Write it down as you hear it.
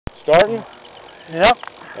Starting? Yep.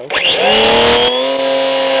 Okay.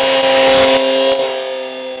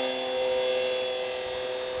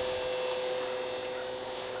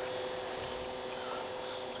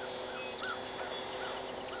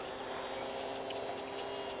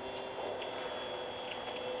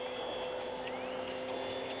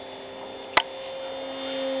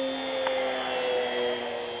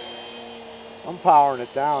 I'm powering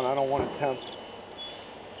it down. I don't want to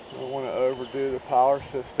overdo the power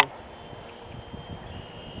system.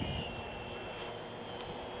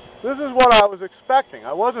 This is what I was expecting.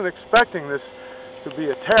 I wasn't expecting this to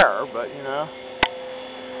be a terror, but you know.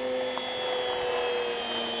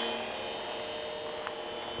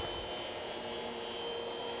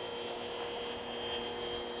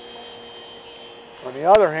 On the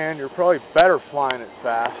other hand, you're probably better flying it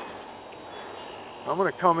fast. I'm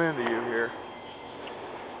going to come into you here.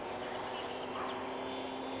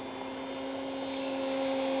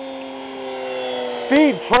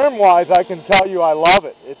 Speed trim-wise, I can tell you I love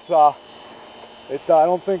it. I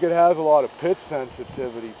don't think it has a lot of pitch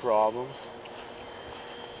sensitivity problems.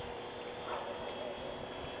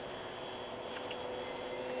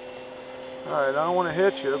 All right, I don't want to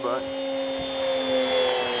hit you, but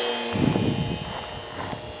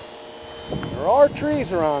there are trees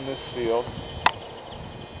around this field.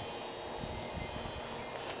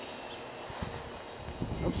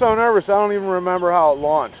 I'm so nervous, I don't even remember how it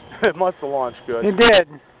launched. It must have launched good. It did.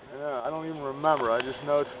 Yeah, I don't even remember. I just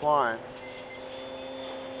know it's flying.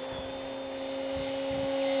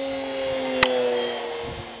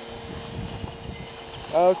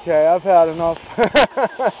 Okay, I've had enough.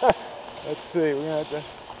 Let's see, we're going to have to...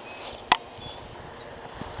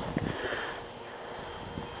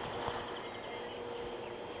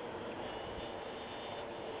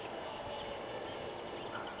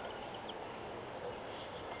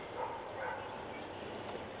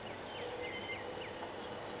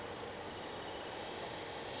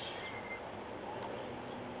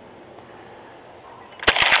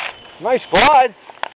 Nice glide.